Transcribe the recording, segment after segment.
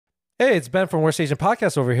Hey, it's Ben from Worst Asian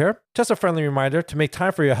Podcast over here. Just a friendly reminder to make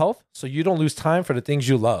time for your health so you don't lose time for the things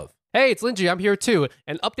you love. Hey, it's Linji. I'm here too.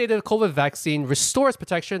 An updated COVID vaccine restores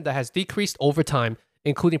protection that has decreased over time,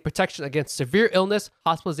 including protection against severe illness,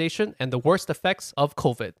 hospitalization, and the worst effects of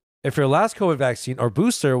COVID. If your last COVID vaccine or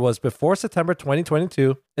booster was before September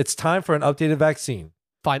 2022, it's time for an updated vaccine.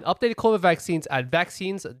 Find updated COVID vaccines at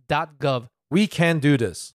vaccines.gov. We can do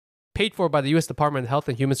this. Paid for by the U.S. Department of Health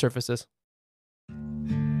and Human Services.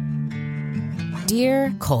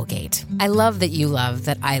 Dear Colgate, I love that you love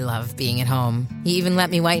that I love being at home. You even let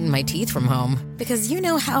me whiten my teeth from home. Because you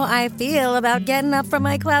know how I feel about getting up from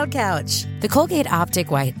my cloud couch. The Colgate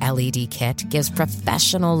Optic White LED Kit gives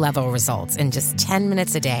professional-level results in just 10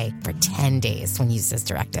 minutes a day for 10 days when used as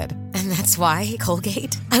directed. And that's why,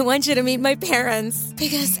 Colgate, I want you to meet my parents.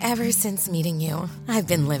 Because ever since meeting you, I've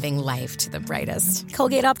been living life to the brightest.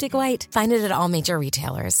 Colgate Optic White. Find it at all major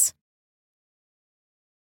retailers.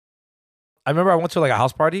 I remember I went to like a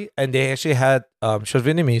house party and they actually had, she was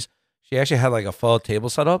Vietnamese. She actually had like a pho table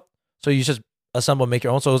set up. So you just assemble, make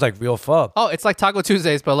your own. So it was like real pho. Oh, it's like Taco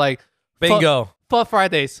Tuesdays, but like Bingo. Pho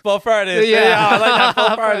Fridays. Pho Fridays. Yeah. I like that.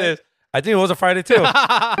 Pho Fridays. I think it was a Friday too.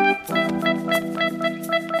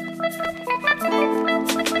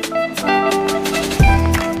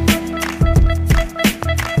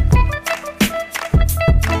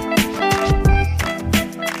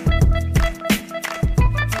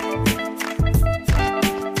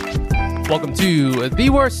 Welcome to the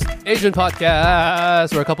Worst Asian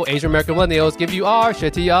Podcast, where a couple Asian American millennials give you our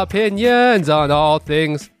shitty opinions on all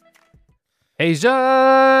things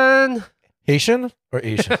Asian. Haitian or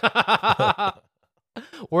Asian?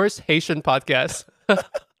 Worst Haitian Podcast.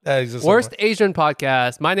 That exists Worst somewhere. Asian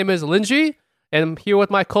Podcast. My name is Linji, and I'm here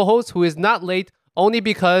with my co-host, who is not late only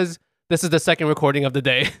because this is the second recording of the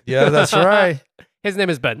day. Yeah, that's right. His name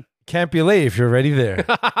is Ben. Can't be late if you're already there.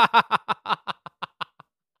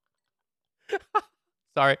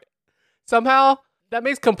 Sorry. Somehow that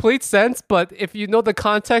makes complete sense, but if you know the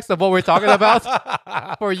context of what we're talking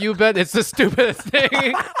about, for you, Ben, it's the stupidest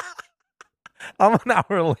thing. I'm an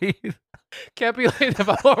hour late. Can't be late if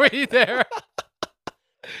I'm already there.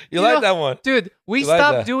 You like that one? Dude, we You like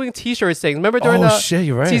stopped that. doing t-shirt sayings. Remember during Shit,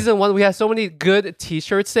 you're right. season 1, we had so many good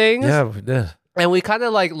t-shirt sayings? Yeah, we did. And we kind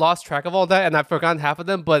of like lost track of all that, and I've forgotten half of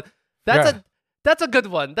them, but that's a good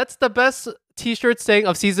one. That's the best t-shirt saying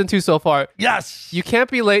of season 2 so far. Yes. You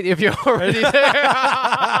can't be late if you're already there.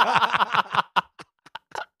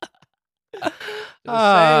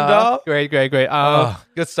 dog. Great.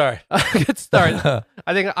 Good start. Good start.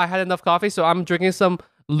 I think I had enough coffee, so I'm drinking some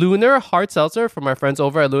Lunar Hard Seltzer from my friends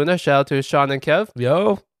over at Luna. Shout out to Sean and Kev.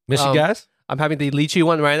 Yo, miss you guys. I'm having the lychee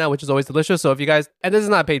one right now, which is always delicious. So if you guys, and this is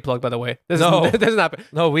not a paid plug, by the way. This is not.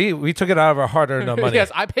 No, we took it out of our hard-earned money.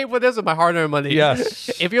 Yes, I paid for this with my hard-earned money. Yes.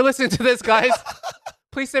 If you're listening to this, guys,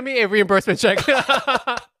 please send me a reimbursement check.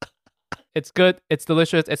 It's good. It's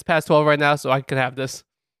delicious. It's past 12 right now, so I can have this.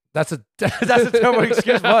 That's a terrible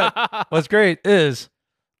excuse. But what's great is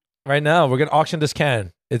right now we're gonna auction this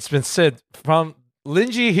can. It's been said from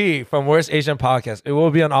Linji He from Worst Asian Podcast. It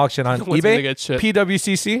will be on auction on What's gonna eBay, get shit?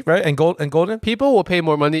 PWCC, right, and Golden. People will pay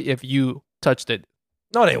more money if you touched it.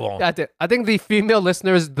 No, they won't. I think the female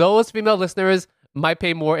listeners, those female listeners, might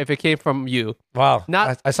pay more if it came from you. Wow,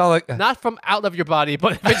 Not- I saw like Not from out of your body,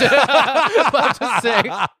 but, but I'm just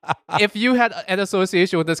saying, if you had an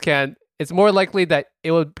association with this can, it's more likely that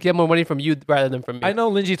it would get more money from you rather than from me. I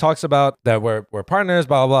know Linji talks about that we're partners,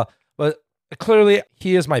 blah blah blah, but clearly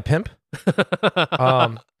he is my pimp.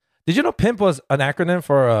 Did you know pimp was an acronym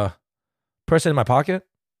for person in my pocket?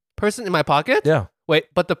 Person in my pocket? Yeah, Wait,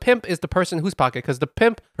 but the pimp is the person whose pocket? Because the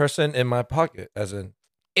pimp person in my pocket, as in,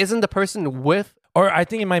 isn't the person with. or I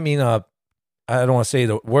think it might mean I don't want to say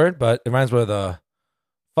the word, but it rhymes with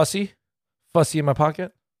fussy in my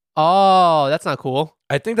pocket. Oh, that's not cool.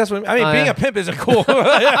 I think that's what I mean. Being yeah. a pimp isn't cool. Dude, what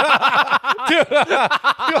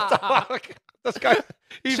the fuck? This guy,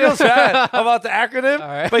 he feels bad about the acronym, All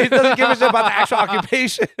right. but he doesn't give a shit about the actual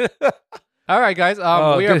occupation. All right, guys. We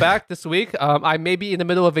are good. back this week. I may be in the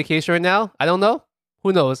middle of vacation right now. I don't know.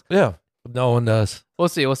 Who knows? Yeah, no one does. We'll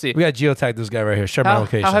see. We got geotagged this guy right here. Share my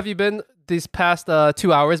location. How have you been these past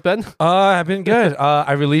 2 hours, Ben? I've been good.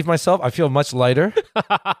 I relieved myself. I feel much lighter.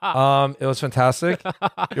 It was fantastic.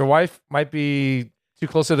 Your wife might be too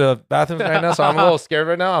close to the bathroom right now, so I'm a little scared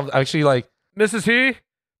right now. I'm actually like, Mrs. He,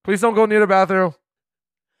 please don't go near the bathroom.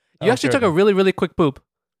 You actually took a really, really quick poop.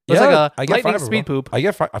 It was Yeah, like I a get lightning fiber, speed bro. poop. I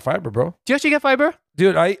get fiber, bro. Do you actually get fiber?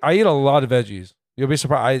 Dude, I eat a lot of veggies. You'll be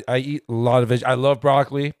surprised. I eat a lot of veggies. I love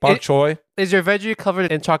broccoli, bok choy. Is your veggie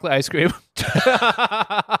covered in chocolate ice cream?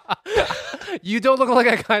 You don't look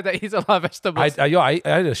like a guy that eats a lot of vegetables. I eat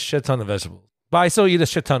a shit ton of vegetables, but I still eat a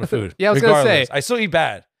shit ton of food. Yeah, I was gonna regardless. say. I still eat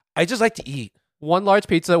bad. I just like to eat. One large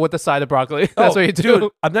pizza with a side of broccoli. That's what you do.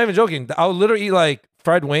 Dude, I'm not even joking. I'll literally eat like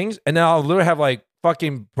fried wings, and then I'll literally have like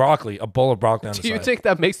fucking broccoli, a bowl of broccoli on the Do you side. think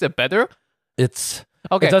that makes it better? It's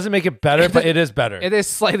Okay. It doesn't make it better, but it is better. It is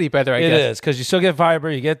slightly better, I guess. It is because you still get fiber,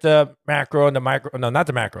 you get the macro and the micro. No, not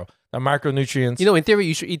the macro. The micronutrients. You know, in theory,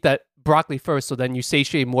 you should eat that broccoli first, so then you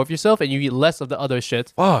satiate more of yourself and you eat less of the other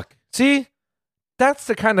shit. Fuck. See, that's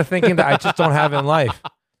the kind of thinking that I just don't have in life.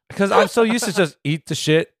 Because I'm so used to just eat the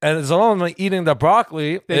shit, and as long as I'm eating the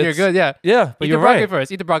broccoli, Then you're good, yeah. Yeah, but Eat you're the broccoli right.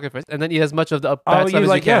 first. Eat the broccoli first, and then eat as much of the I'll bad eat stuff as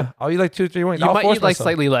like you can. I'll eat like 2-3 wings. You I'll might force eat like myself.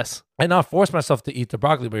 slightly less. And I'll force myself to eat the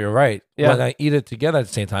broccoli, but you're right. Yeah. When I eat it together at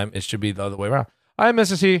the same time, it should be the other way around. Hi,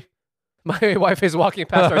 Mrs. He. My wife is walking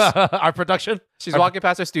past our. Our production. She's walking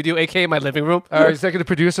past our studio, aka my living room. Our executive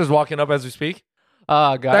producer is walking up as we speak.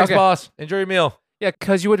 Oh god. Thanks, Okay. boss. Enjoy your meal. Yeah,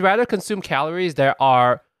 because you would rather consume calories that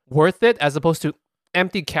are worth it as opposed to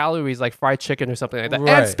empty calories like fried chicken or something like that.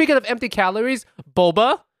 Right. And speaking of empty calories,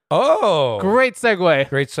 boba. Oh, Great segue.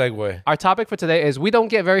 great segue. Our topic for today is we don't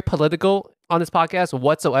get very political on this podcast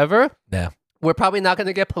whatsoever. Yeah, We're probably not going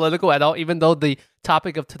to get political at all, even though the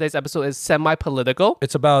topic of today's episode is semi-political.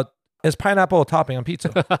 it's pineapple topping on pizza.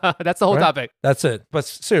 That's the whole Right. topic. That's it. But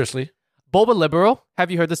seriously, Boba liberal.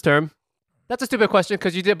 Have you heard this term? That's a stupid question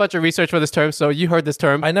because you did a bunch of research for this term, so you heard this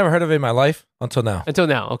term I never heard of it in my life until now. until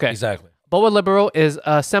now. Okay. Exactly. Boba liberal is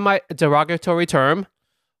a semi-derogatory term.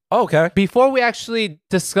 Oh, okay. Before we actually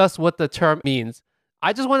discuss what the term means,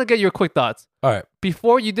 I just want to get your quick thoughts. All right.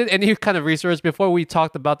 Before you did any kind of research, before we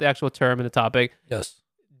talked about the actual term and the topic, Yes.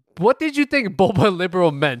 what did you think boba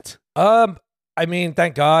liberal meant? I mean,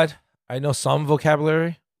 thank God I know some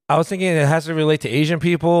vocabulary. I was thinking it has to relate to Asian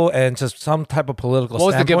people and just some type of political What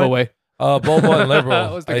was the standpoint. giveaway? Boba and liberal.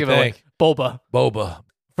 What was the I giveaway? think. Boba. Boba.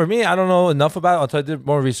 For me, I don't know enough about it until I did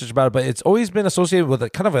more research about it, but it's always been associated with a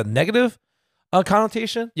kind of a negative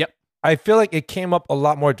connotation. Yep. I feel like it came up a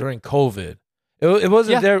lot more during COVID. It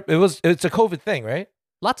wasn't Yeah. there. It's a COVID thing, right?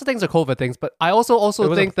 Lots of things are COVID things, but I also It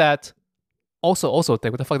was think that also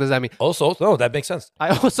think what the fuck does that mean? Also, no, that makes sense. I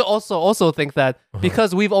also think that Uh-huh.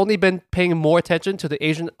 because we've only been paying more attention to the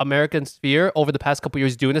Asian American sphere over the past couple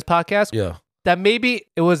years doing this podcast, Yeah. that maybe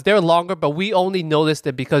it was there longer, but we only noticed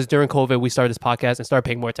it because during COVID we started this podcast and started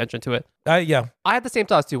paying more attention to it. Yeah. I had the same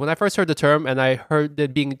thoughts too. When I first heard the term and I heard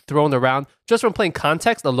it being thrown around, just from plain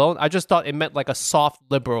context alone, I just thought it meant like a soft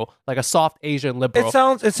liberal, like a soft Asian liberal.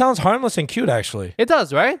 It sounds harmless and cute, actually. It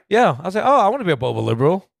does, right? Yeah. I was like, oh, I want to be a boba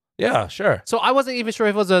liberal. Yeah, sure. So I wasn't even sure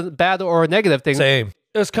if it was a bad or a negative thing. Same.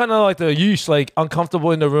 It's kind of like the yeesh, like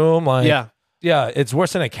uncomfortable in the room. Like, Yeah. yeah. It's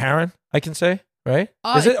worse than a Karen, I can say, right?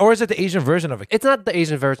 Uh, Or is it the Asian version of it? It's not the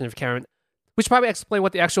Asian version of Karen. We should probably explain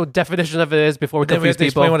what the actual definition of it is before we Then we confuse have to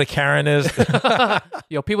people. explain what a Karen is.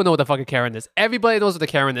 Yo, people know what the fucking Karen is. Everybody knows what the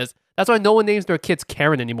Karen is. That's why no one names their kids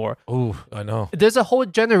Karen anymore. Ooh, I know. There's a whole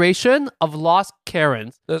generation of lost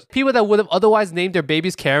Karens. There's- People that would have otherwise named their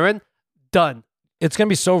babies Karen, done. It's gonna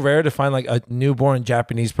be so rare to find like a newborn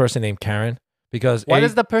Japanese person named Karen because Why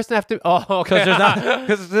does the person have to? Oh, okay. because there's not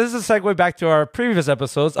because this is a segue back to our previous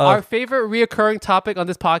episodes. Of, Our favorite reoccurring topic on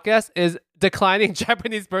this podcast is declining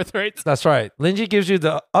Japanese birth rates. that's right. Linji gives you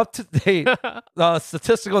the up to date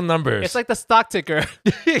statistical numbers. It's like the stock ticker.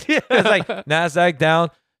 It's like Nasdaq down,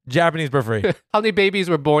 Japanese birth rate. How many babies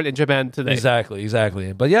were born in Japan today?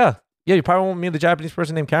 Exactly. But yeah, you probably won't meet the Japanese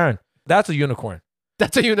person named Karen. That's a unicorn.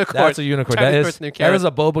 That's a unicorn. That's a unicorn. Chinese person named That Karen. is a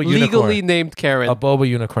boba unicorn. Legally named Karen. A boba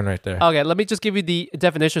unicorn right there. Okay, let me just give you the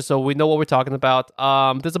definition so we know what we're talking about.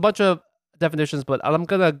 There's a bunch of definitions, but I'm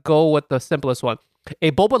gonna go with the simplest one. A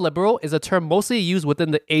boba liberal is a term mostly used within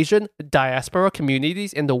the Asian diaspora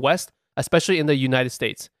communities in the West, especially in the United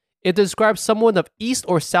States. It describes someone of East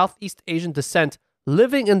or Southeast Asian descent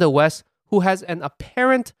living in the West who has an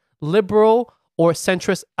apparent liberal or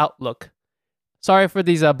centrist outlook. Sorry for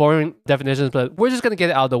these boring definitions, but we're just going to get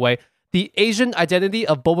it out of the way. The Asian identity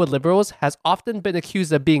of boba liberals has often been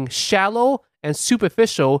accused of being shallow and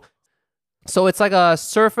superficial. So it's like a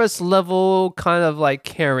surface level kind of like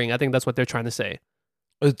caring. I think that's what they're trying to say.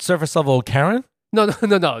 Surface level Karen? No.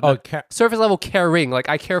 Oh, Surface level caring. Like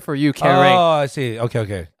I care for you, caring. Oh, I see.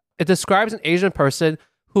 Okay. It describes an Asian person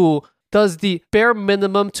who does the bare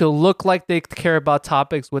minimum to look like they care about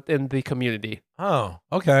topics within the community. Oh,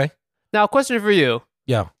 okay. Now, question for you.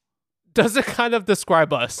 Yeah. Does it kind of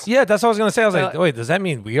describe us? Yeah, that's what I was gonna say. I was like, Uh, wait, does that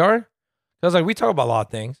mean we are? Because like we talk about a lot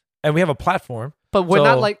of things, and we have a platform. But we're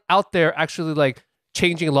not So- like out there actually like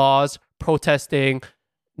changing laws, protesting,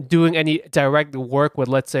 doing any direct work with,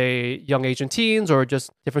 let's say, young Asian teens or just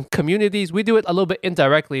different communities. We do it a little bit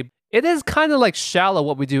indirectly.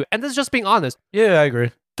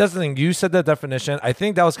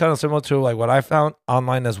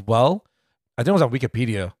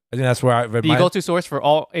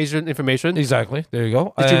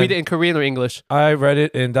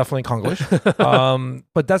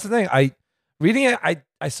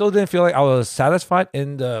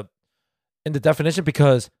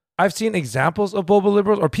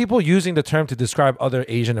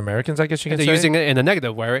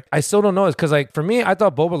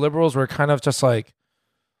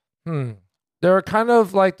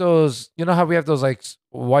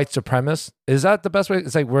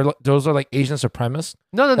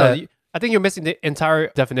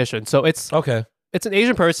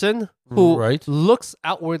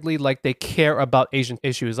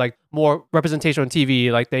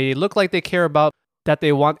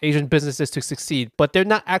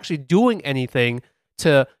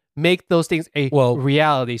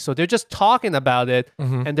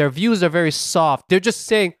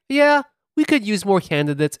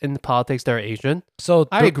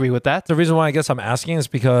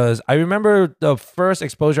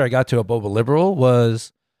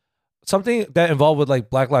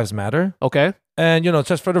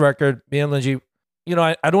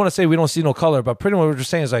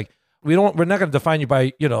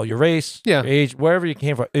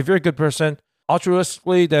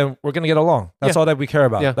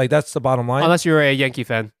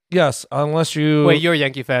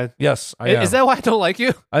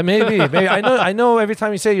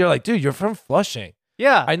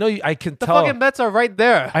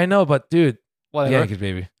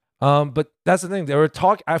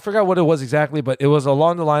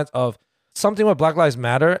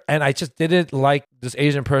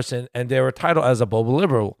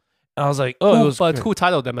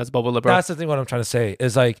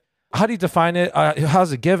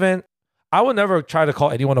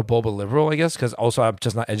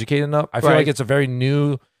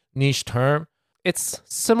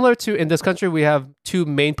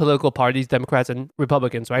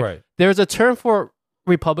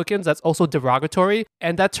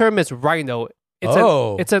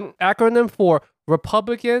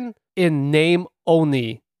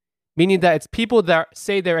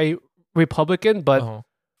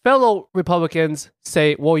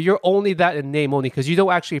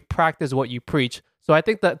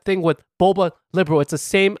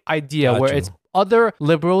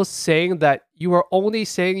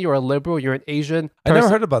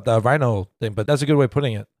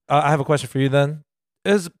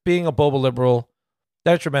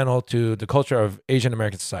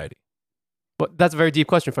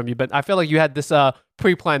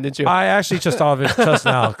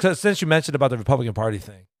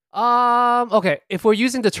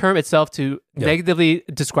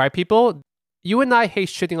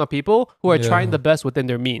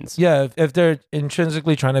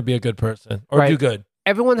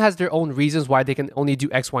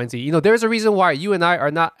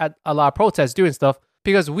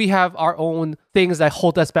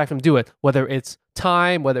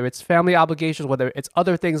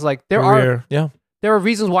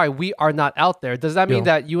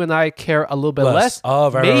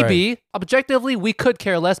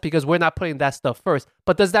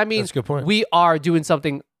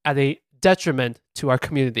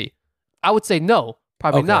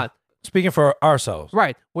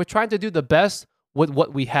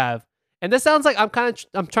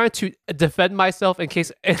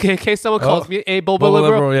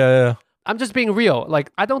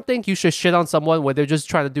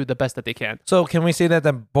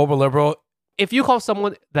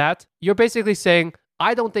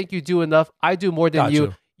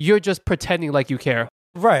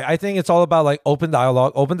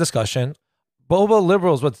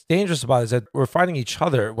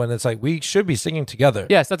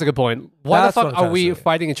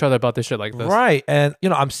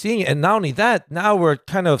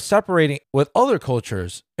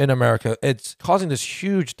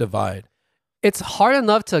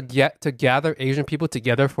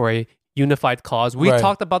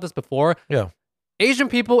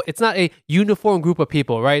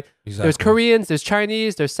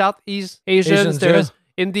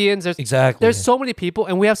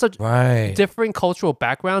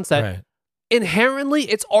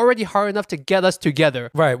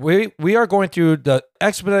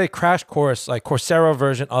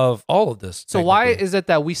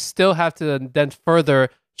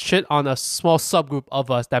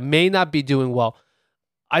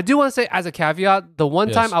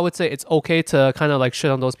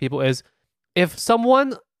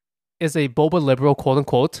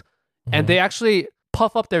 and they actually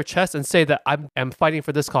puff up their chest and say that I'm fighting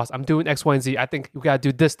for this cause. I'm doing X, Y, and Z. I think you gotta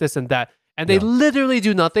do this, this, and that. And they literally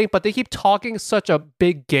do nothing, but they keep talking such a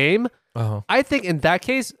big game. I think in that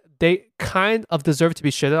case, they kind of deserve to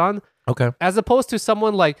be shitted on. Okay. As opposed to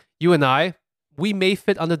someone like you and I, we may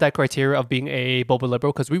fit under that criteria of being a boba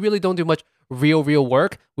liberal because we really don't do much real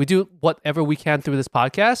work. We do whatever we can through this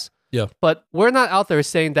podcast. Yeah. But we're not out there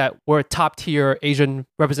saying that we're top tier Asian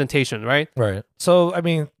representation, right? Right. So, I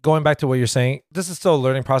mean, going back to what you're saying, this is still a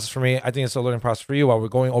learning process for me. I think it's still a learning process for you while we're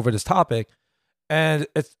going over this topic. And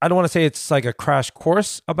I don't want to say it's like a crash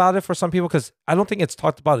course about it for some people because I don't think it's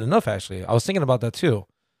talked about enough, actually. I was thinking about that too,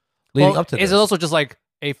 leading up to this. Is it also just like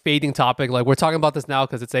a fading topic? Like we're talking about this now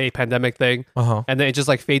because it's a pandemic thing. And then it just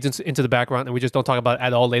like fades into the background and we just don't talk about it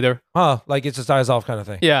at all later. Like it just dies off kind of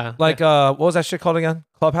thing. Yeah. Like, what was that shit called again?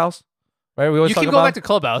 Clubhouse? Right? We always you talk keep about going back to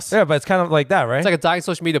Clubhouse. Yeah, but it's kind of like that, right? It's like a dying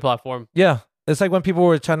social media platform. Yeah. It's like when people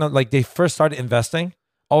were trying to, like, they first started investing.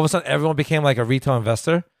 All of a sudden, everyone became like a retail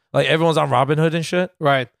investor. Like, everyone's on Robinhood and shit.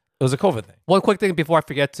 Right. It was a COVID thing. One quick thing before I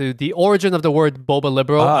forget to the origin of the word boba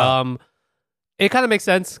liberal. It kind of makes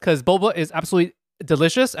sense because boba is absolutely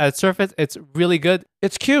delicious at its surface. It's really good.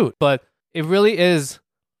 It's cute. But it really is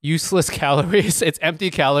useless calories. It's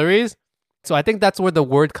empty calories. So I think that's where the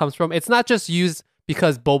word comes from. It's not just used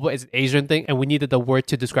because boba is an Asian thing and we needed the word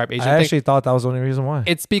to describe Asian I thing. actually thought that was the only reason why.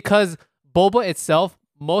 It's because boba itself,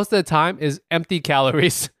 most of the time, is empty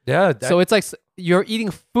calories. Yeah. So it's like you're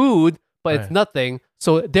eating food, but it's nothing.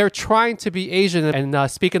 So they're trying to be Asian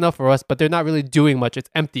and speak enough for us, but they're not really doing much. It's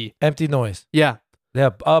empty. Empty noise. Yeah.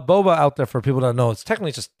 Yeah. Boba out there, for people that know, it's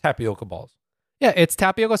technically just tapioca balls. Yeah, it's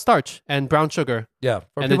tapioca starch and brown sugar. Yeah.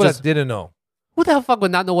 For And people that didn't know. Who the fuck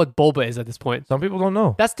would not know what boba is at this point? Some people don't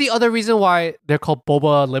know. That's the other reason why they're called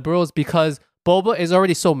boba liberals, because boba is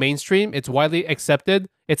already so mainstream. It's widely accepted.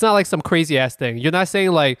 It's not like some crazy ass thing. You're not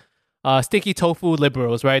saying like stinky tofu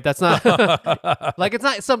liberals, right? That's not like, it's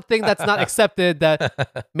not something that's not accepted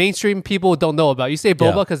that mainstream people don't know about. You say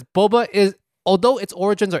boba because boba is, although its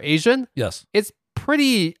origins are Asian, Yes. it's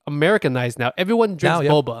pretty Americanized now. Everyone drinks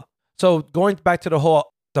boba. So going back to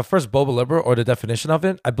the first boba liberal, or the definition of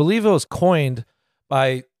it, I believe it was coined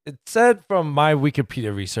by, it said from my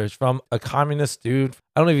Wikipedia research, from a communist dude.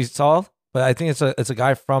 I don't know if you saw, but I think it's a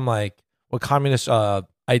guy from like with communist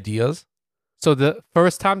ideas. So the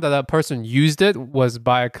first time that a person used it was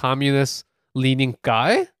by a communist-leaning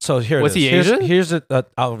guy? So here was it is. he Asian? Here's it.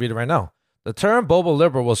 I'll read it right now. The term boba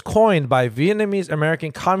liberal was coined by Vietnamese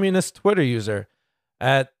American communist Twitter user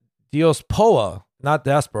at Diospoa, not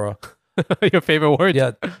diaspora. Your favorite word?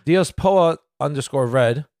 Yeah,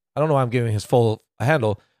 Diospoa_red. I don't know why I'm giving his full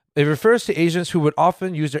handle. It refers to Asians who would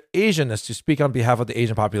often use their Asianness to speak on behalf of the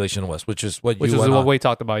Asian population in the West, which is what we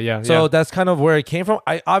talked about. Yeah. So that's kind of where it came from.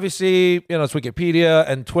 I obviously, it's Wikipedia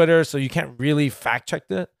and Twitter, so you can't really fact check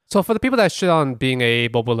it. So for the people that shit on being a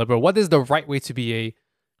boba liberal, what is the right way to be a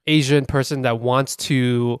Asian person that wants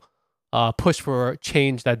to push for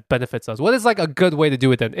change that benefits us? What is like a good way to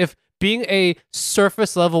do it then? If being a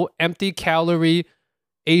surface level, empty calorie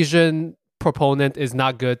Asian proponent is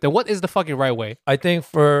not good, then what is the fucking right way? I think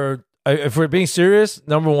if we're being serious,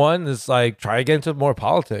 number one is like try to get into more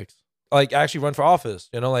politics, like actually run for office.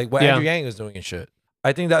 Like what Andrew Yang is doing and shit.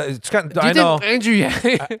 I think that it's kind of. I know Andrew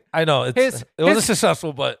Yang. I know it wasn't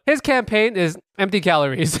successful, but his campaign is empty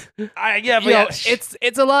calories.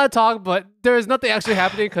 It's a lot of talk, but there is nothing actually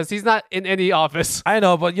happening because he's not in any office. I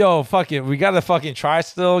know, but fuck it, we gotta fucking try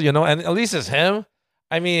still, and at least it's him.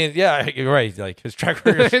 I mean, yeah, you're right. Like his track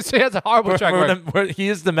record, he has a horrible track record. He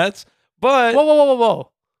is the Mets, but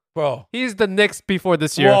whoa, bro, he's the Knicks before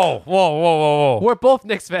this year. Whoa. We're both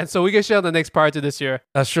Knicks fans, so we can shit on the Knicks prior to this year.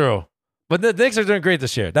 That's true. But the Knicks are doing great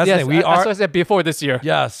this year. That's the thing. That's what I said before this year.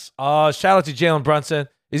 Yes. Shout out to Jalen Brunson.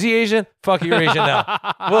 Is he Asian? Fuck, you're Asian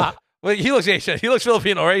now. Well, he looks Asian. He looks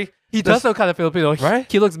Filipino, right? He does look kind of Filipino, right?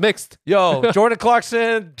 He looks mixed. Yo, Jordan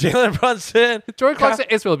Clarkson, Jalen Brunson. Jordan Clarkson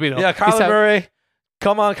is Filipino. Yeah, Kyler Murray.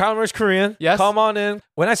 Come on, Kyler Murray's Korean. Yes. Come on in.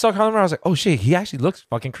 When I saw Kyler Murray, I was like, oh shit, he actually looks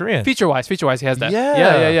fucking Korean. Feature-wise, he has that.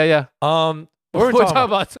 Yeah. What were we talking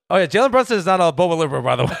about? Oh yeah, Jalen Brunson is not a boba liberal,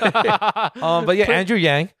 by the way. But yeah, Andrew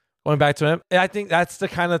Yang. Going back to him, I think that's the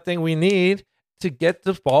kind of thing we need to get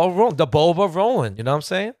the ball rolling, the boba rolling. You know what I'm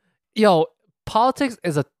saying? Yo, politics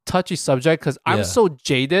is a touchy subject because I'm so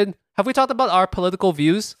jaded. Have we talked about our political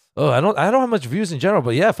views? Oh, I don't have much views in general,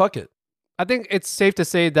 but yeah, fuck it. I think it's safe to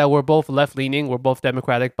say that we're both left-leaning. We're both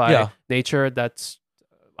democratic by nature. That's,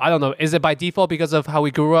 I don't know. Is it by default because of how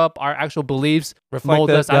we grew up? Our actual beliefs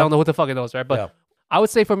mold us. I don't know what the fuck it knows, right? But I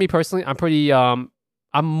would say for me personally, I'm pretty, I'm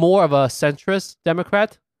more of a centrist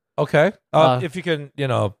Democrat. Okay. If you can,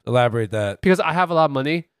 elaborate that. Because I have a lot of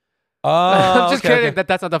money. I'm just okay, kidding. okay.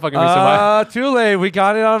 That's not the fucking reason why. Too late. We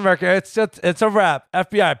got it on record. It's a wrap.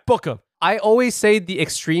 FBI, book him. I always say the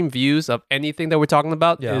extreme views of anything that we're talking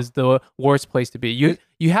about is the worst place to be.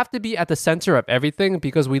 You have to be at the center of everything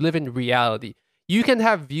because we live in reality. You can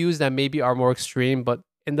have views that maybe are more extreme, but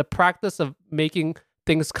in the practice of making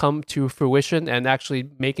things come to fruition and actually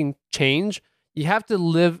making change, you have to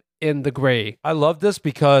live in the gray. I love this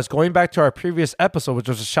because going back to our previous episode, which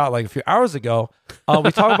was a shot like a few hours ago,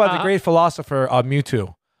 we talk about the great philosopher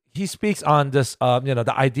Mewtwo. He speaks on this,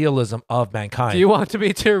 the idealism of mankind. Do you want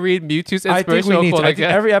me to read Mewtwo's inspirational I think we need quote to. I think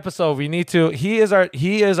again? every episode we need to. He is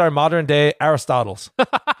our modern day Aristotle's.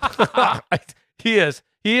 He is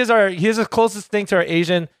the closest thing to our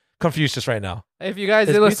Asian Confucius right now. If you guys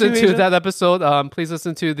Is did listen Mewtwo to Asian? that episode, please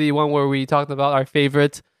listen to the one where we talked about our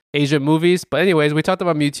favorite Asian movies. But anyways, we talked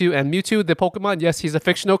about Mewtwo, and Mewtwo, the Pokemon, yes, he's a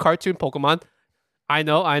fictional cartoon Pokemon. I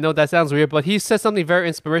know that sounds weird, but he says something very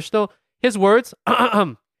inspirational. His words,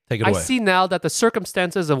 Take it I away. see now that the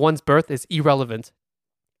circumstances of one's birth is irrelevant.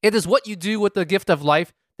 It is what you do with the gift of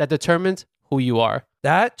life that determines who you are.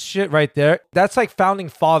 That shit right there. That's like founding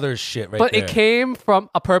fathers shit right But there. it came from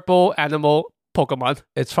a purple animal Pokemon.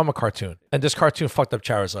 It's from a cartoon, and this cartoon fucked up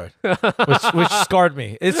Charizard, which scarred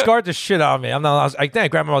me. It scarred the shit out of me. I was like, then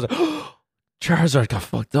grandma was like, Charizard got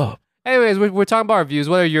fucked up. Anyways, we're talking about our views.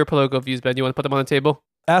 What are your political views, Ben? You want to put them on the table?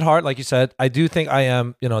 At heart, like you said, I do think I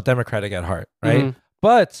am, Democratic at heart, right? Mhm.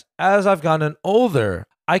 But as I've gotten older,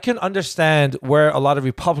 I can understand where a lot of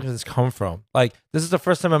Republicans come from. Like, this is the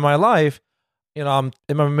first time in my life, I'm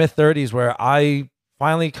in my mid-30s where I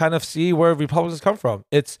finally kind of see where Republicans come from.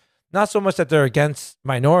 It's not so much that they're against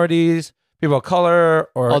minorities, people of color,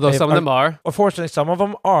 or Although some of them are. Unfortunately, some of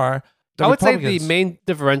them are. I would say the main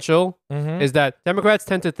differential Mhm. is that Democrats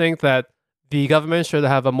tend to think that the government should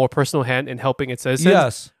have a more personal hand in helping its citizens.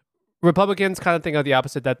 Yes, Republicans kind of think of the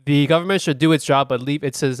opposite, that the government should do its job but leave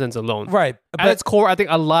its citizens alone. right. At its core, I think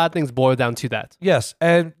a lot of things boil down to that. Yes,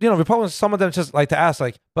 and Republicans, some of them just like to ask,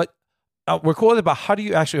 like, but we're cool about how do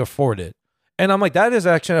you actually afford it? And I'm like, that is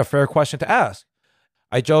actually a fair question to ask.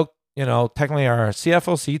 I joke, technically our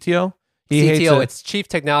CFO, CTO, he hates CTO, it. it's Chief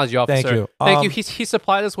Technology Officer. Thank you. Thank you. He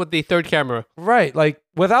supplied us with the third camera. Right, like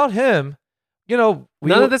without him,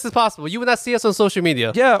 None of this is possible. You would not see us on social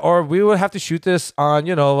media. Yeah, or we would have to shoot this on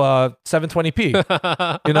 720p,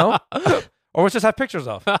 or we'll just have pictures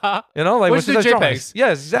of, like We'll just do like drawings. JPEGs.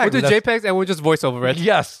 Yes, exactly. We'll do JPEGs and we'll just voice over it.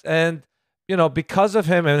 Yes, and because of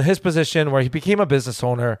him and his position where he became a business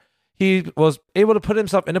owner, he was able to put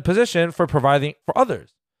himself in a position for providing for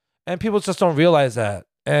others, and people just don't realize that.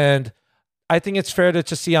 And I think it's fair to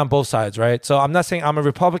just see on both sides, right? So I'm not saying I'm a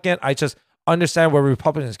Republican. I just understand where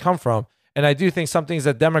Republicans come from, and I do think some things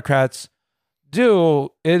that Democrats do,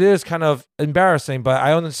 it is kind of embarrassing. But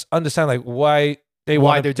I understand like why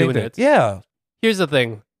they're doing it. Yeah, Here's the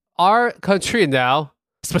thing. Our country now,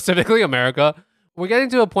 specifically America, we're getting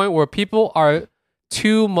to a point where people are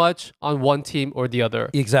too much on one team or the other.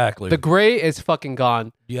 exactly. The gray is fucking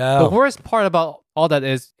gone. yeah, The worst part about all that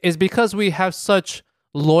is because we have such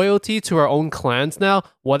loyalty to our own clans now.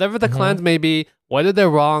 Whatever the clans may be, whether they're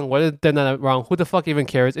wrong, whether they're not wrong, who the fuck even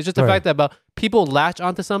cares? It's just the Right. fact that about people latch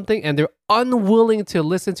onto something and they're unwilling to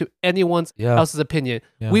listen to anyone else's opinion.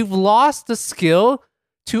 Yeah. We've lost the skill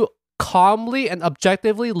to calmly and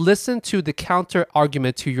objectively listen to the counter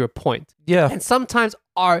argument to your point. yeah. And sometimes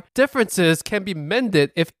our differences can be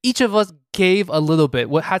mended if each of us gave a little bit,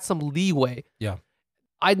 had some leeway. Yeah.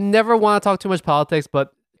 I never want to talk too much politics,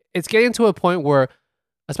 but it's getting to a point where,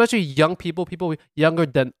 especially young people younger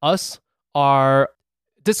than us, are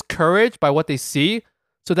discouraged by what they see,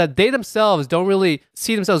 so that they themselves don't really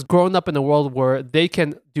see themselves growing up in a world where they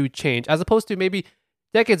can do change. As opposed to maybe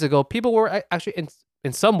decades ago, people were actually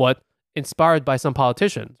in somewhat inspired by some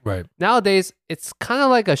politicians. Right. Nowadays, it's kind of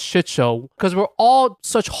like a shit show because we're all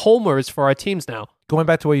such homers for our teams now. Going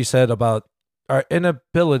back to what you said about our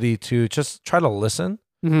inability to just try to listen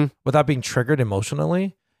without being triggered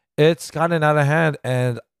emotionally, it's gotten out of hand.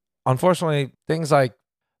 And unfortunately, things like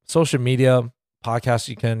social media, podcasts,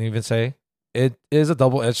 you can even say, it is a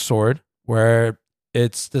double-edged sword where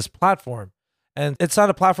it's this platform. And it's not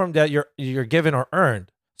a platform that you're given or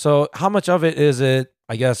earned. So how much of it is it,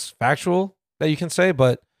 I guess, factual that you can say?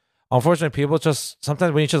 But unfortunately, people just,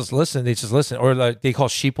 sometimes when you just listen, they just listen. Or like they call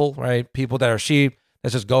sheeple, right? People that are sheep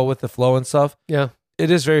that just go with the flow and stuff. Yeah.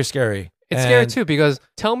 It is very scary. It's scary too, because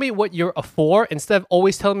tell me what you're for instead of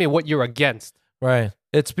always telling me what you're against. Right.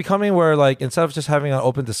 It's becoming where, like, instead of just having an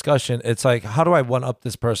open discussion, it's like, how do I one up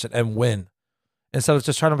this person and win? Instead of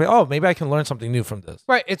just trying to be, oh, maybe I can learn something new from this.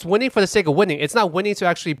 Right. It's winning for the sake of winning. It's not winning to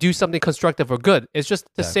actually do something constructive or good. It's just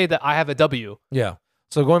to say that I have a W. Yeah.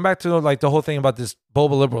 So going back to like the whole thing about this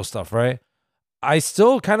boba liberal stuff, right? I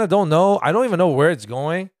still kind of don't know. I don't even know where it's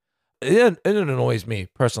going. It annoys me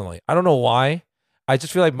personally. I don't know why. I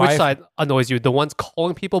just feel like Which side annoys you? The ones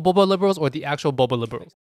calling people boba liberals or the actual boba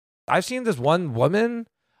liberals? I've seen this one woman,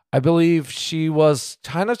 I believe she was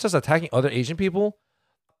kind of just attacking other Asian people.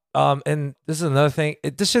 And this is another thing.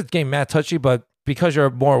 This shit's getting mad touchy, but because you're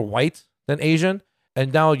more white than Asian,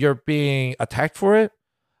 and now you're being attacked for it.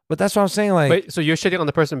 But that's what I'm saying. Like, wait, so you're shitting on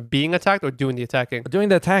the person being attacked or doing the attacking? doing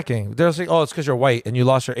the attacking. They're like, oh, it's because you're white and you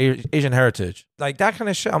lost your Asian heritage. Like that kind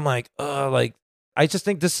of shit. I'm like, I just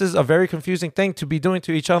think this is a very confusing thing to be doing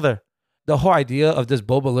to each other. The whole idea of this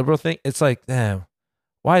boba liberal thing, it's like, damn,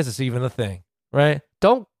 why is this even a thing? Right?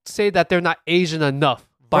 Don't say that they're not Asian enough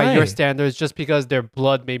by your standards just because their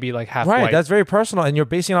blood may be like half right. white. That's very personal. And you're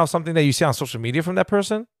basing it off something that you see on social media from that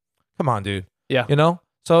person. Come on, dude. Yeah. You know?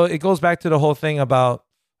 So it goes back to the whole thing about,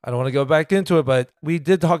 I don't want to go back into it, but we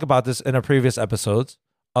did talk about this in our previous episodes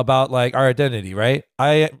about like our identity, right?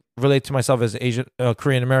 I relate to myself as Asian,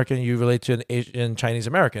 Korean American. You relate to an Asian Chinese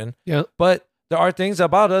American. Yeah. But there are things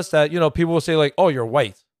about us that, people will say like, oh, you're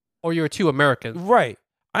white. Or you're too American. Right.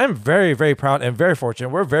 I'm very, very proud and very fortunate.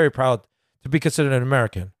 We're very proud to be considered an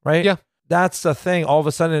American, right? Yeah. That's the thing. All of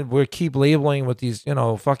a sudden, we keep labeling with these,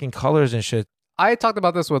 fucking colors and shit. I talked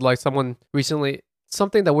about this with like someone recently.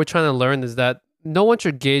 Something that we're trying to learn is that no one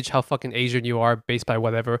should gauge how fucking Asian you are based by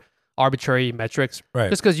whatever arbitrary metrics. Right.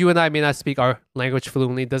 Just because you and I may not speak our language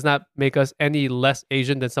fluently does not make us any less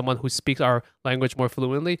Asian than someone who speaks our language more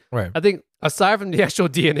fluently. Right. I think aside from the actual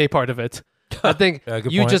DNA part of it, I think Yeah,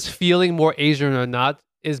 good you point. just feeling more Asian or not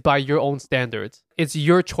is by your own standards. It's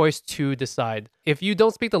your choice to decide. If you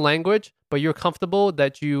don't speak the language, but you're comfortable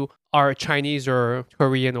that you are Chinese or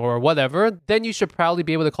Korean or whatever, then you should proudly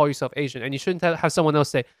be able to call yourself Asian. And you shouldn't have someone else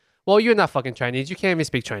say, well, you're not fucking Chinese. You can't even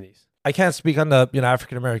speak Chinese. I can't speak on the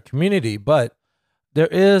African American community, but there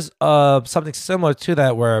is something similar to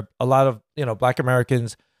that where a lot of Black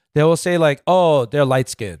Americans, they will say like, oh, they're light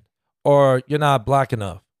skinned or you're not black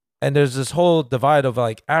enough. And there's this whole divide of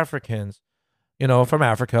like Africans, from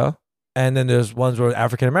Africa, and then there's ones where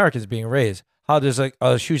African Americans being raised. How there's like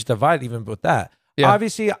a huge divide even with that. Yeah.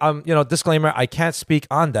 Obviously, disclaimer, I can't speak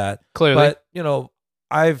on that. Clearly. But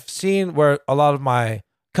I've seen where a lot of my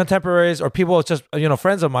contemporaries or people just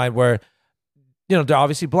friends of mine where they're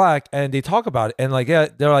obviously black and they talk about it and like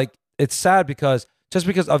they're like it's sad because just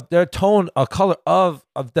because of their tone or color of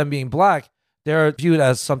them being black, they're viewed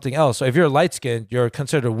as something else. So if you're light skinned, you're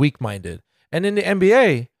considered weak minded. And in the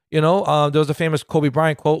NBA, there was a famous Kobe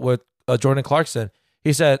Bryant quote with Jordan Clarkson.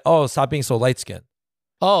 He said, "Oh, stop being so light skinned."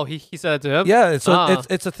 Oh, he said that to him? Yeah,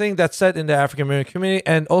 it's a thing that's said in the African American community.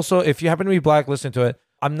 And also, if you happen to be black, listen to it.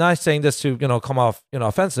 I'm not saying this to come off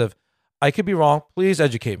offensive. I could be wrong. Please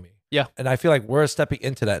educate me. Yeah. And I feel like we're stepping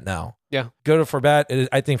into that now. Yeah. Good or for bad,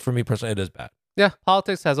 I think for me personally, it is bad. Yeah.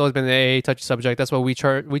 Politics has always been a touchy subject. That's why we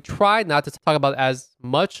try not to talk about as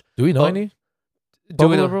much. Do we know any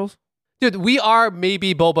boba liberals? Dude, we are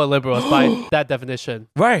maybe boba liberals by that definition.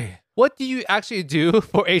 Right. What do you actually do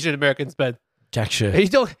for Asian Americans, Ben? Jack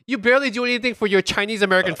shit. You barely do anything for your Chinese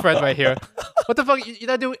American friend right here. What the fuck? You're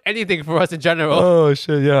not doing anything for us in general. Oh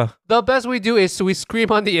shit, yeah. The best we do is we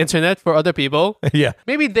scream on the internet for other people. Yeah.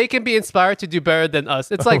 Maybe they can be inspired to do better than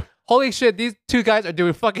us. It's like, holy shit, these two guys are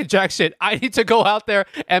doing fucking jack shit. I need to go out there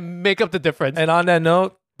and make up the difference. And on that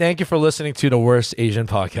note, thank you for listening to the worst Asian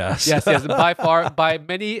podcast. Yes. By far, by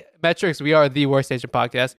many metrics, we are the worst Asian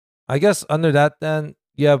podcast. I guess under that, then,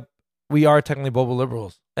 yeah, we are technically boba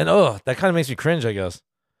liberals. And that kind of makes me cringe, I guess.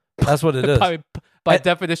 That's what it is. by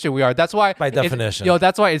definition, we are. That's why. By definition.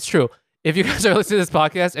 That's why it's true. If you guys are listening to this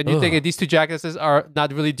podcast and you think these two jackasses are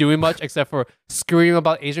not really doing much except for screaming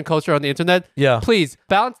about Asian culture on the internet, please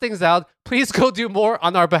balance things out. Please go do more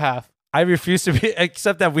on our behalf. I refuse to be,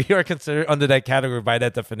 except that we are considered under that category by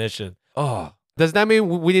that definition. Does that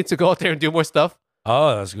mean we need to go out there and do more stuff?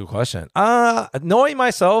 Oh, that's a good question. Knowing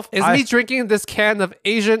myself, is me drinking this can of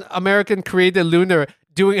Asian American created lunar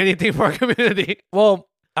doing anything for our community? Well,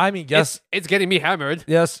 I mean, yes. It's getting me hammered.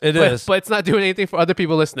 Yes, it is. But it's not doing anything for other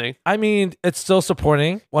people listening. I mean, it's still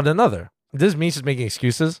supporting one another. This is me just making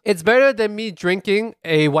excuses. It's better than me drinking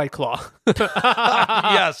a White Claw.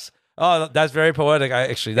 Yes. Oh, that's very poetic.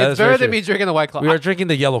 It's better than me drinking a White Claw. We are drinking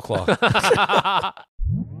the Yellow Claw.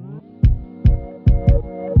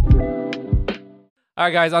 All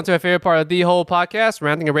right, guys, on to our favorite part of the whole podcast,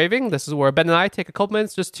 ranting and raving. This is where Ben and I take a couple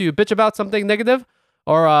minutes just to bitch about something negative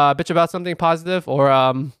or bitch about something positive or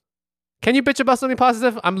can you bitch about something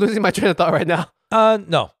positive? I'm losing my train of thought right now.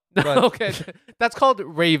 No. Okay. That's called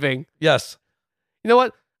raving. Yes. You know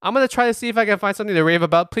what? I'm gonna try to see if I can find something to rave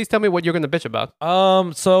about. Please tell me what you're gonna bitch about.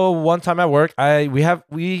 So one time at work,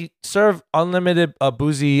 we serve unlimited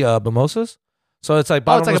boozy mimosas. So it's like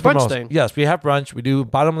bottomless it's like a brunch mimosas. thing. Yes, we have brunch. We do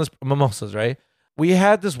bottomless mimosas, right? We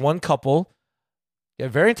had this one couple get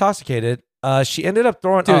very intoxicated. She ended up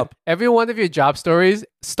throwing Dude, up. every one of your job stories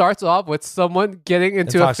starts off with someone getting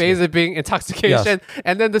into a phase of being intoxication,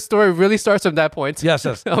 and then the story really starts from that point. Yes.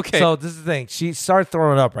 Okay. So this is the thing. She started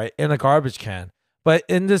throwing up, right, in a garbage can. But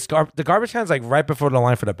in this the garbage can is like right before the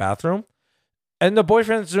line for the bathroom. And the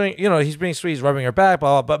boyfriend's doing, he's being sweet, he's rubbing her back,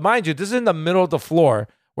 blah, blah. But mind you, this is in the middle of the floor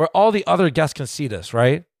where all the other guests can see this,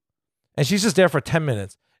 right? And she's just there for 10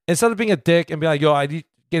 minutes. Instead of being a dick and be like, yo, I need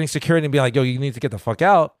getting security and be like, yo, you need to get the fuck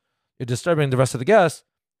out. You're disturbing the rest of the guests.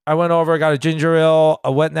 I went over, got a ginger ale,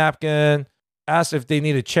 a wet napkin, asked if they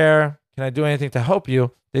need a chair. Can I do anything to help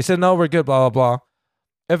you? They said, no, we're good, blah, blah, blah.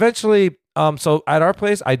 Eventually, so at our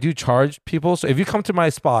place, I do charge people. So if you come to my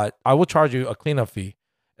spot, I will charge you a cleanup fee.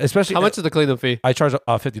 Especially how much is the cleanup fee? I charge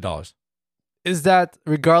 $50. Is that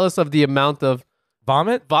regardless of the amount of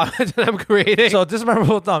vomit that I'm creating? So this is my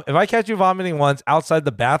rule of thumb. If I catch you vomiting once outside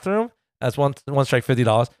the bathroom, that's one strike,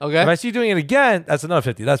 $50. Okay. If I see you doing it again, that's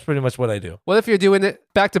another $50. That's pretty much what I do. What if you're doing it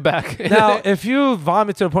back to back? Now, if you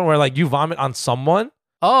vomit to the point where like you vomit on someone,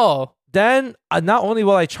 then not only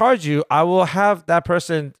will I charge you, I will have that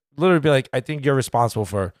person literally be like, I think you're responsible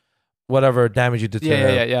for whatever damage you did to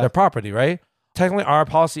their property, right? Technically, our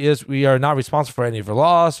policy is we are not responsible for any of your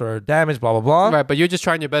loss or damage, blah, blah, blah. Right, but you're just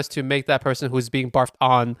trying your best to make that person who's being barfed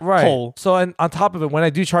on whole. So, and on top of it, when I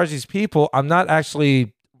do charge these people, I'm not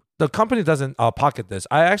actually, the company doesn't pocket this.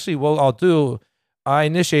 I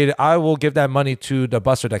initiate it. I will give that money to the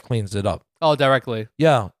buster that cleans it up. Oh, directly.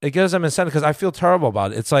 Yeah, it gives them incentive because I feel terrible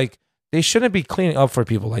about it. It's like, they shouldn't be cleaning up for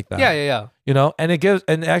people like that. Yeah.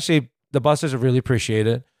 And actually, the busters really appreciate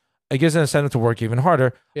it. It gives an incentive to work even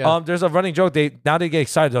harder. Yeah. There's a running joke. They get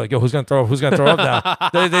excited. They're like, yo, who's gonna throw up now?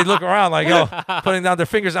 they look around like, yo, putting down their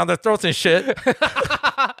fingers down their throats and shit.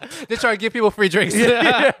 They try to give people free drinks.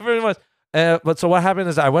 yeah, pretty much. But so what happened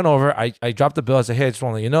is I went over, I dropped the bill. I said, hey, I just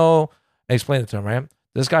want to let you know. I explained it to him, right?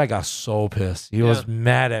 This guy got so pissed. He was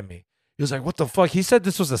mad at me. He was like, what the fuck? He said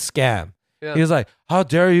this was a scam. Yeah. He was like, how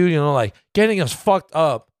dare you, like getting us fucked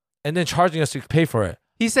up and then charging us to pay for it.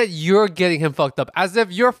 He said you're getting him fucked up, as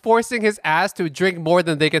if you're forcing his ass to drink more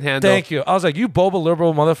than they can handle. Thank you. I was like, you boba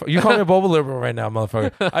liberal motherfucker. You call me a boba liberal right now,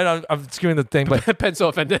 motherfucker. I'm skewing the thing, but Pen's so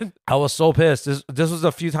offended. I was so pissed. This was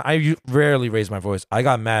a few times. I rarely raise my voice. I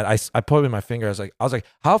got mad. I put it in my finger. I was like,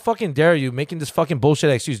 how fucking dare you making this fucking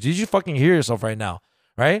bullshit excuse? Did you fucking hear yourself right now?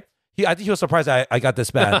 Right? I think he was surprised I got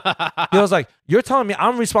this bad. He was like, you're telling me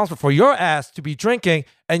I'm responsible for your ass to be drinking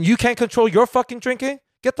and you can't control your fucking drinking?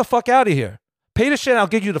 Get the fuck out of here. Pay the shit, I'll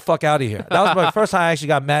get you the fuck out of here. That was my first time I actually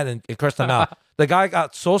got mad and cursed him out. The guy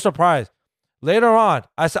got so surprised. Later on,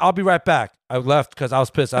 I said, I'll be right back. I left because I was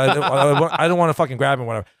pissed. I didn't want to fucking grab him or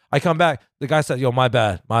whatever. I come back. The guy said, yo, my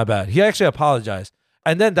bad. He actually apologized.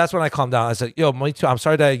 And then that's when I calmed down. I said, yo, me too. I'm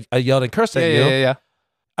sorry that I yelled and cursed at you. Yeah.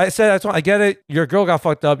 I said, I get it. Your girl got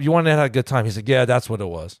fucked up. You wanted to have a good time. He said, yeah, that's what it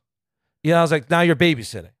was. I was like, now you're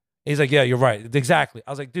babysitting. He's like, yeah, you're right. Exactly. I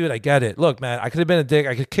was like, dude, I get it. Look, man, I could have been a dick.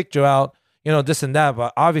 I could have kicked you out. This and that,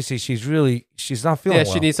 but obviously she's not feeling well.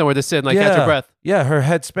 Yeah, she needs somewhere to sit and catch her breath. Yeah, her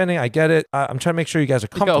head's spinning. I get it. I'm trying to make sure you guys are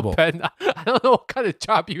comfortable. Ben, I don't know what kind of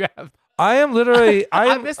job you have. I am literally...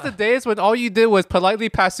 I miss the days when all you did was politely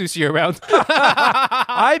pass sushi around.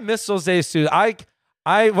 I miss those days too. I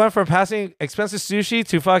went from passing expensive sushi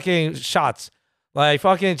to fucking shots. Like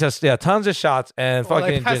fucking just, tons of shots and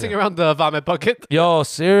fucking... passing around the vomit bucket. Yo,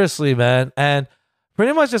 seriously, man. And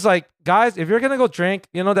pretty much just like, guys, if you're going to go drink,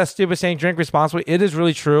 that stupid saying drink responsibly, it is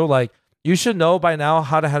really true. Like, you should know by now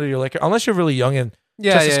how to handle your liquor, unless you're really young and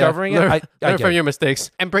just discovering it. Learn from your mistakes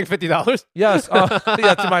and bring $50. Yes.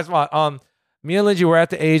 To my spot. Me and Lindsay, we're at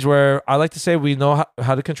the age where I like to say we know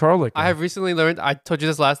how to control liquor. I have recently learned, I told you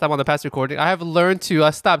this last time on the past recording, I have learned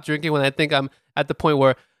to stop drinking when I think I'm at the point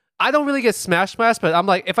where I don't really get smashed, but I'm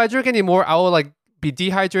like, if I drink anymore, I will be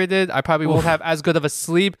dehydrated. I probably won't have as good of a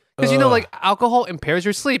sleep. Because alcohol impairs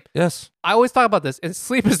your sleep. Yes. I always talk about this. And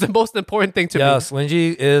sleep is the most important thing to me. Yes,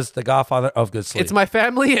 Lindsay is the godfather of good sleep. It's my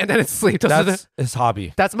family and then it's sleep. That's his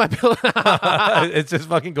hobby. That's my pill. It's his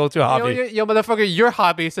fucking go-to hobby. Yo, motherfucker, your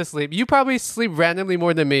hobby is to sleep. You probably sleep randomly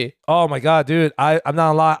more than me. Oh my God, dude. I'm not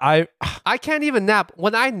gonna lie. I can't even nap.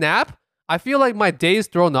 When I nap, I feel like my day is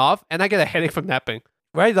thrown off and I get a headache from napping.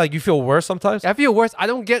 Right? Like you feel worse sometimes? I feel worse. I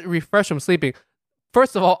don't get refreshed from sleeping.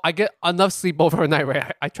 First of all, I get enough sleep overnight,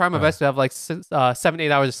 right? I try my best to have 7-8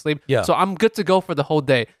 hours of sleep. Yeah. So I'm good to go for the whole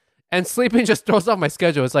day. And sleeping just throws off my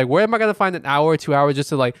schedule. It's like, where am I gonna find an hour or 2 hours just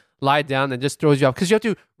to like lie down and just throws you off? Because you have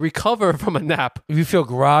to recover from a nap, If you feel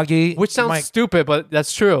groggy, which sounds stupid, but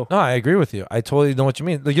that's true. No, I agree with you. I totally know what you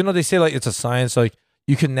mean. Like, you know, they say like it's a science. Like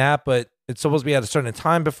you can nap, but it's supposed to be at a certain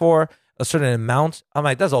time before a certain amount. I'm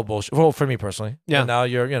like, that's all bullshit. Well, for me personally. Yeah. And now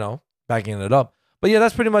you're, backing it up. But yeah,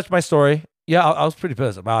 that's pretty much my story. Yeah, I was pretty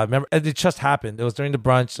pissed about it. I remember it just happened. It was during the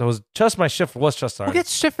brunch. It was just my shift was just Who started.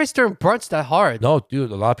 gets shift faced during brunch that hard? No,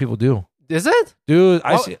 dude, a lot of people do. Is it? Dude,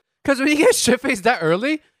 I Well, see. Because when you get shit faced that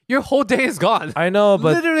early, your whole day is gone. I know,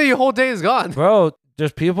 but Literally, your whole day is gone. bro,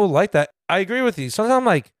 there's people like that. I agree with you. Sometimes I'm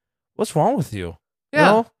like, what's wrong with you? Yeah. You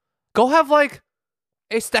know? Go have like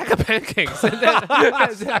a stack of pancakes. And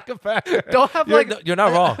then, Stack of pancakes. don't have You're, like you're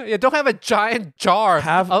not wrong. Yeah, don't have a giant jar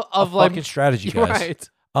Have of a like fucking strategy, guys.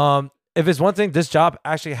 right. If it's one thing, this job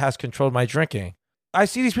actually has controlled my drinking. I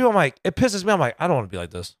see these people, I'm like, it pisses me. I'm like, I don't want to be like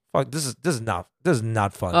this. Fuck, this is not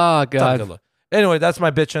fun. Oh It's not a god, good look. Anyway, that's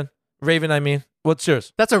my bitching. Raven, I mean. What's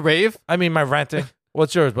yours? that's a rave. I mean my ranting.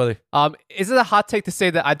 What's yours, buddy? Is it a hot take to say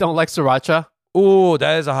that I don't like sriracha? Ooh,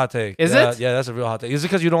 that is a hot take. Is Yeah, it? Yeah, that's a real hot take. Is it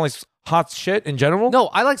because you don't like hot shit in general? No,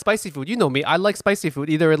 I like spicy food. You know me. I like spicy food,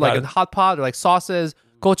 either like Got in it. hot pot or like sauces,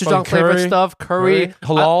 gochujang Fucking flavored curry, stuff, curry,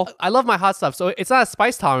 halal. I love my hot stuff. So it's not a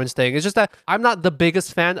spice tolerance thing. It's just that I'm not the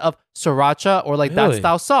biggest fan of sriracha or like that Really?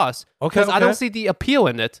 style sauce. Okay, Because I don't okay. see the appeal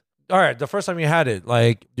in it. All right, the first time you had it,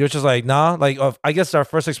 like, you're just like, nah. Like, I guess our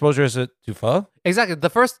first exposure is to pho. Exactly. The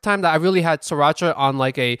first time that I really had sriracha on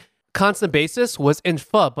like a constant basis was in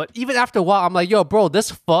pho. But even after a while, I'm like, yo, bro,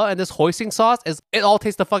 this pho and this hoisin sauce it all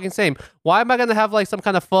tastes the fucking same. Why am I gonna have like some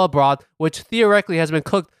kind of pho broth, which theoretically has been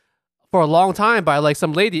cooked for a long time by like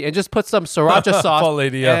some lady, and just put some sriracha sauce Pho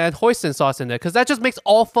lady, yeah. and hoisin sauce in there? Because that just makes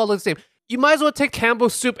all pho look the same. You might as well take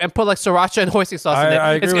Campbell's soup and put like sriracha and hoisin sauce in there.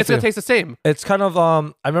 I agree It's with gonna you. taste the same. It's kind of I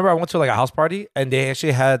remember I went to like a house party and they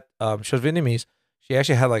actually had she was Vietnamese. She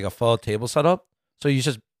actually had like a pho table set up, so you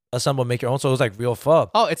just assemble, make your own. So it was like real pho.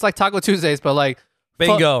 Oh, it's like Taco Tuesdays, but like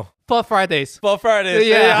Bingo. pho Fridays. Pho Fridays.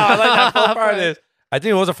 Yeah. I like that pho Fridays. I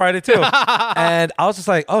think it was a Friday too. And I was just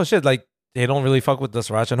like, oh shit, like they don't really fuck with the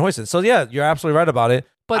sriracha and hoisin. So yeah, you're absolutely right about it.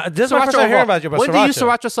 But this is my first time hearing about you about when sriracha. do you use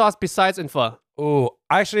sriracha sauce besides in pho? Ooh,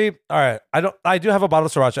 actually, all right. I do have a bottle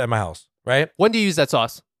of sriracha at my house, right? When do you use that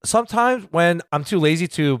sauce? Sometimes when I'm too lazy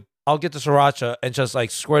to, I'll get the sriracha and just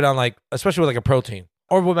like squirt on like, especially with like a protein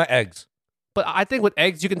or with my eggs. But I think with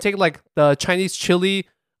eggs, you can take like the Chinese chili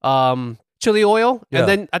oil, Yeah. and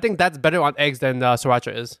then I think that's better on eggs than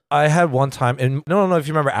sriracha is. I had one time, and no, if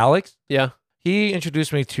you remember Alex, Yeah. he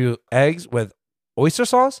introduced me to eggs with oyster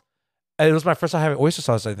sauce. And it was my first time having oyster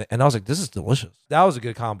sauce, I think. And I was like, this is delicious. That was a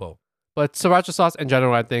good combo. But sriracha sauce in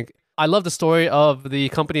general, I think. I love the story of the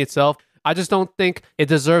company itself. I just don't think it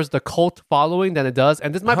deserves the cult following that it does.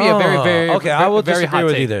 And this might be a very, Huh. very, okay. I will very disagree hot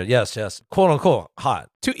with take. you there. Yes, quote unquote hot.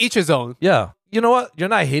 To each his own. Yeah. You know what? You're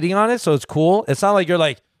not hating on it, so it's cool. It's not like you're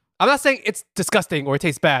like, I'm not saying it's disgusting or it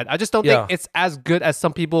tastes bad. I just don't Yeah. think it's as good as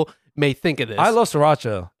some people may think it is. I love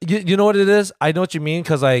sriracha. You know what it is? I know what you mean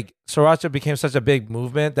because like sriracha became such a big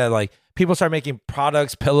movement that like people start making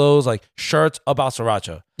products, pillows, like shirts about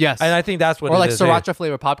sriracha. Yes. And I think that's what or it like is. sriracha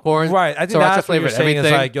flavored popcorn. Right. I think sriracha that's what you're flavored saying is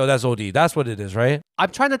everything. like, yo, that's OD. That's what it is, right?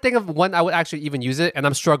 I'm trying to think of when I would actually even use it, and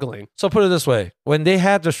I'm struggling. So put it this way. When they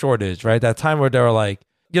had the shortage, right? That time where they were like,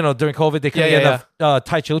 during COVID, they couldn't Yeah, get enough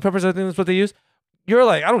Thai chili peppers. I think that's what they use. You're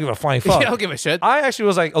like, I don't give a flying fuck. I don't give a shit. I actually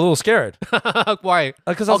was like a little scared. Why?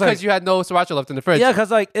 Because I was like, you had no sriracha left in the fridge. yeah,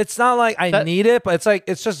 because like it's not like I That- need it, but it's like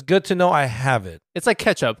it's just good to know I have it. It's like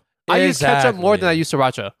ketchup. I use ketchup more than Exactly. I use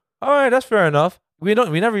sriracha. All right, that's fair enough. We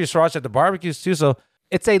never use sriracha at the barbecues too. So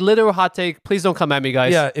It's a literal hot take. Please don't come at me,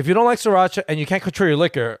 guys. yeah, if you don't like sriracha and you can't control your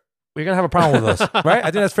liquor, you're gonna have a problem with us, right?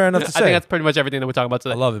 I think that's fair enough to I say. think that's pretty much everything that we're talking about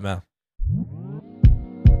I today. love it, man.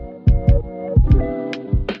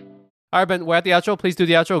 All right, Ben, we're at the outro. Please do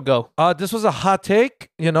the outro. Go. This was a hot take,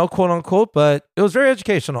 quote unquote, but it was very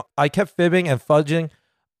educational. I kept fibbing and fudging.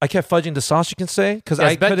 I kept fudging the sauce, you can say, because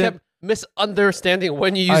I Ben couldn't. kept misunderstanding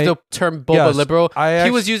when you used the term boba yes, liberal. I He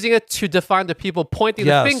was using it to define the people pointing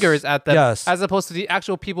Yes, the fingers at them, yes. as opposed to the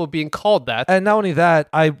actual people being called that. And not only that,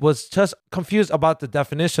 I was just confused about the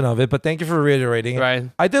definition of it, but thank you for reiterating it. Right.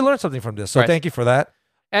 I did learn something from this, so Right. thank you for that.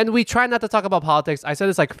 And we try not to talk about politics. I said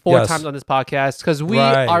this like 4 Yes. times on this podcast because we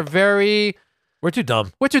Right. are very... We're too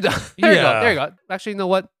dumb. We're too dumb. There you go. Yeah. There you go. Actually, you know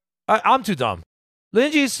what? I'm too dumb.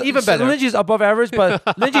 Linji's Even better. Linji's above average, but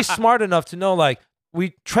Linji's smart enough to know like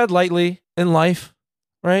we tread lightly in life,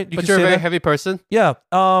 right? You But can you're a say very that. heavy person. Yeah.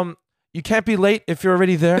 You can't be late if you're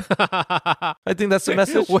already there. I think that's the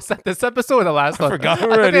message. Was that this episode or the last one? forgot I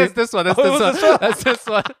think already. it's this one. That's Oh, this it was one. this one? That's this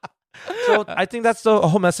one. So I think that's the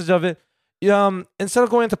whole message of it. Instead of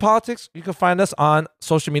going into politics, you can find us on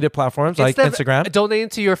social media platforms like Instagram. Donating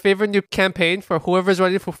to your favorite new campaign for whoever's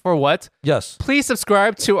ready for what. Yes. Please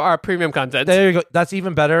subscribe to our premium content. There you go. That's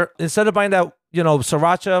even better. Instead of buying that,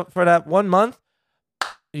 sriracha for that 1 month,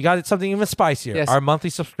 you got something even spicier. Yes. Our monthly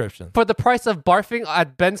subscription. For the price of barfing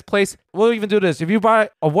at Ben's place. We'll even do this. If you buy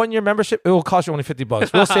a 1-year membership, it will cost you only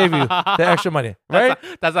 $50. We'll save you the extra money. Right?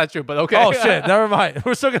 That's not true, but okay. Oh, shit. Never mind.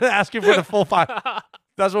 We're still going to ask you for the full 5.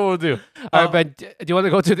 That's what we'll do. All right, Ben, do you want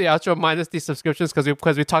to go to the outro minus these subscriptions?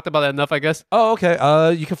 Because we talked about it enough, I guess. Oh,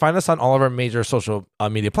 okay. You can find us on all of our major social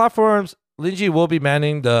media platforms. Linji will be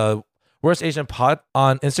manning the Worst Asian Pod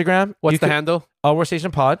on Instagram. What's the handle? Worst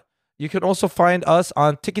Asian Pod. You can also find us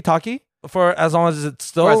on TikTok for as long as it's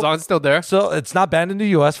still... For as long as it's still there. So it's not banned in the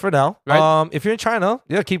US for now. Right. If you're in China,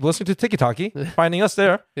 keep listening to TikTok, finding us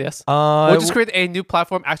there. Yes. We'll just create a new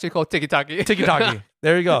platform actually called TikTok. TikTok.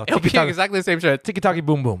 There you go. It'll be exactly the same shit. TikTok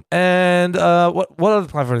boom boom. And what other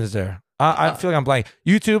platform is there? I feel like I'm blank.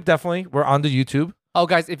 YouTube, definitely. We're on the YouTube. Oh,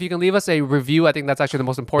 guys, if you can leave us a review, I think that's actually the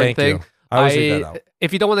most important thing. You. I always leave that out.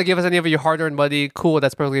 If you don't want to give us any of your hard-earned money, cool,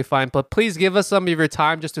 that's perfectly fine. But please give us some of your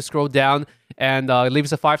time just to scroll down and leave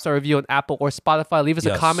us a 5-star review on Apple or Spotify. Leave us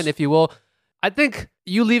a comment if you will. I think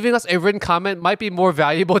you leaving us a written comment might be more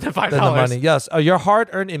valuable than $5. Than the money. Yes. Your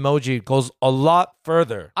hard-earned emoji goes a lot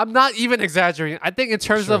further. I'm not even exaggerating. I think in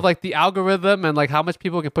terms of like the algorithm and like how much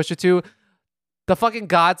people can push it to, the fucking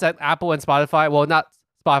gods at Apple and Spotify, well, not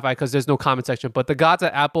Spotify because there's no comment section, but the gods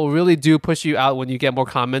at Apple really do push you out when you get more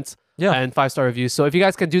comments and 5-star reviews. So if you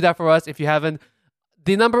guys can do that for us, if you haven't,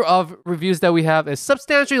 the number of reviews that we have is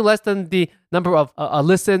substantially less than the number of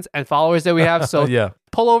listens and followers that we have. So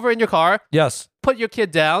pull over in your car. Yes. Put your kid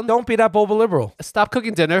down. Don't be that boba liberal. Stop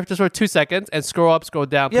cooking dinner just for 2 seconds and scroll up, scroll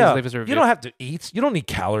down. Please leave us a review. You don't have to eat. You don't need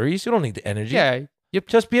calories. You don't need the energy. Yeah.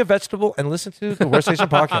 Just be a vegetable and listen to the Worst Asian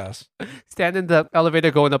podcast. Stand in the elevator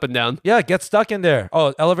going up and down. Yeah, get stuck in there.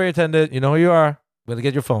 Oh, elevator attendant, you know who you are. I'm going to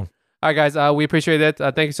get your phone. All right, guys, we appreciate it.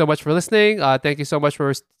 Thank you so much for listening. Thank you so much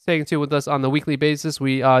for staying tuned with us on the weekly basis.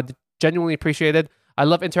 We genuinely appreciate it. I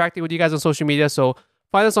love interacting with you guys on social media. So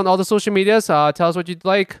find us on all the social medias. Tell us what you'd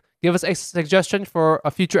like. Give us a suggestion for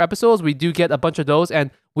future episodes. We do get a bunch of those, and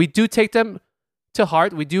we do take them to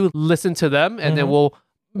heart. We do listen to them, and then we're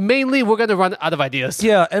going to run out of ideas.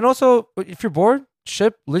 Yeah, and also, if you're bored,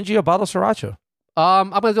 ship Linji a bottle of sriracha. I'm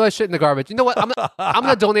going to do that shit in the garbage. You know what? I'm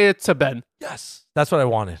gonna donate it to Ben. Yes, that's what I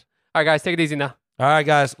wanted. All right, guys, take it easy now. All right,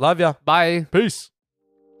 guys. Love ya. Bye. Peace.